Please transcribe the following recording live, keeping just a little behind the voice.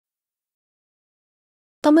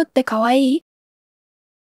トムって可愛い？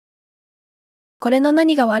これの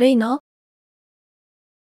何が悪いの？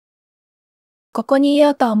ここにい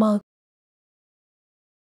ようと思う。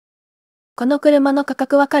この車の価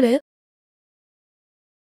格わかる？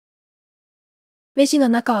レジの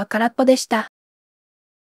中は空っぽでした。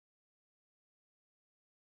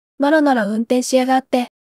のろのろ運転しやがって。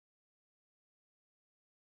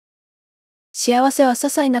幸せは些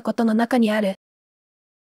細なことの中にある。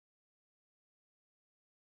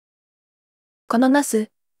このナス、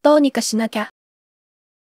どうにかしなきゃ。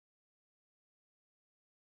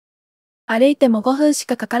歩いても5分し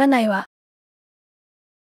かかからないわ。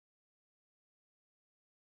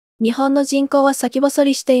日本の人口は先細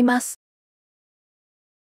りしています。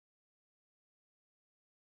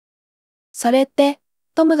それって、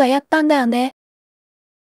トムがやったんだよね。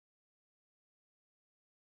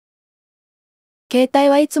携帯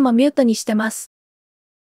はいつもミュートにしてます。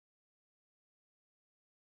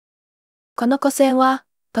この古銭は、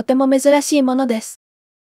とても珍しいものです。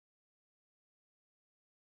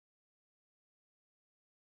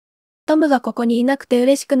トムがここにいなくて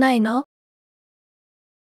嬉しくないの？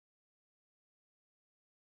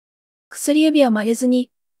薬指を曲げずに、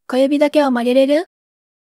小指だけを曲げれる？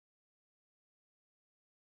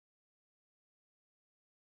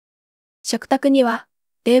食卓には、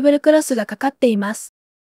テーブルクロスがかかっています。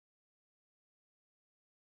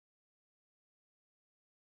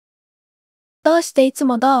どうしていつ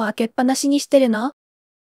もドアを開けっぱなしにしてるの？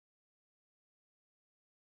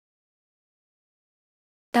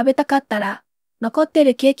食べたかったら、残って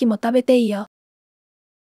るケーキも食べていいよ。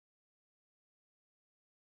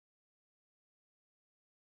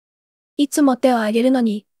いつも手を挙げるの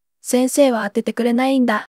に、先生は当ててくれないん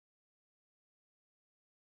だ。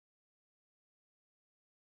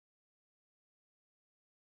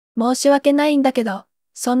申し訳ないんだけど、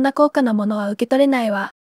そんな高価なものは受け取れない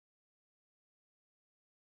わ。